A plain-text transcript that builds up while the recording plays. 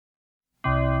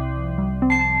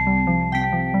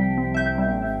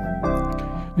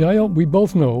Yael, we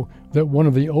both know that one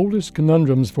of the oldest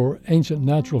conundrums for ancient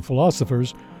natural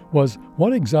philosophers was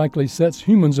what exactly sets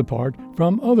humans apart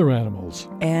from other animals.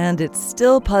 And it's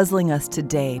still puzzling us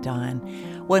today, Don.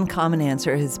 One common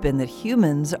answer has been that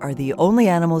humans are the only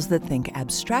animals that think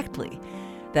abstractly.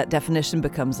 That definition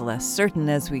becomes less certain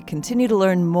as we continue to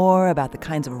learn more about the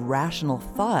kinds of rational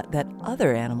thought that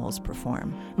other animals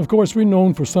perform. Of course, we've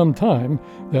known for some time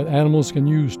that animals can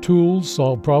use tools,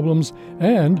 solve problems,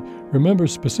 and remember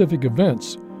specific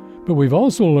events. But we've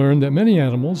also learned that many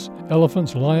animals,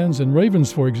 elephants, lions, and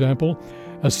ravens, for example,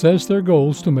 assess their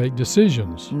goals to make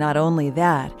decisions. Not only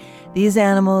that, these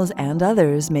animals and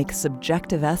others make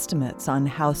subjective estimates on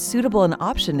how suitable an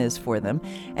option is for them,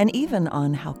 and even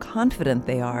on how confident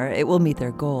they are it will meet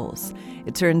their goals.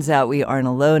 It turns out we aren't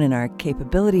alone in our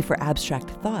capability for abstract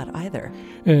thought either.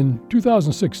 In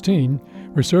 2016,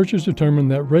 researchers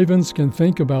determined that ravens can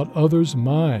think about others'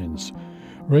 minds.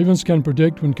 Ravens can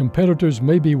predict when competitors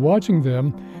may be watching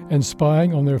them and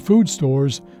spying on their food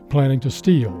stores, planning to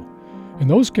steal. In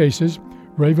those cases,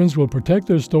 ravens will protect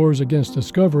their stores against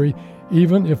discovery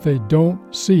even if they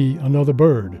don't see another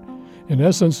bird. In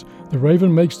essence, the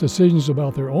raven makes decisions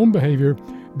about their own behavior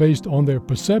based on their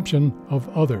perception of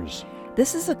others.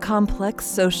 This is a complex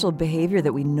social behavior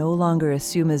that we no longer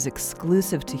assume is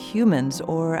exclusive to humans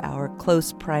or our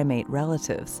close primate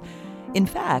relatives. In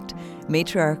fact,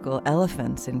 matriarchal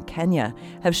elephants in Kenya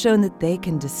have shown that they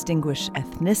can distinguish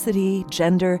ethnicity,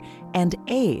 gender, and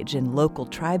age in local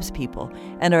tribespeople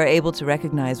and are able to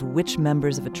recognize which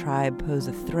members of a tribe pose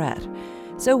a threat.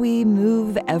 So we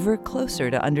move ever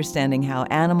closer to understanding how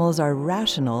animals are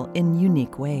rational in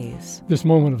unique ways. This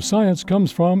moment of science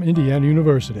comes from Indiana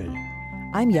University.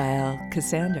 I'm Yael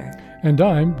Cassander. And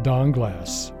I'm Don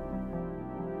Glass.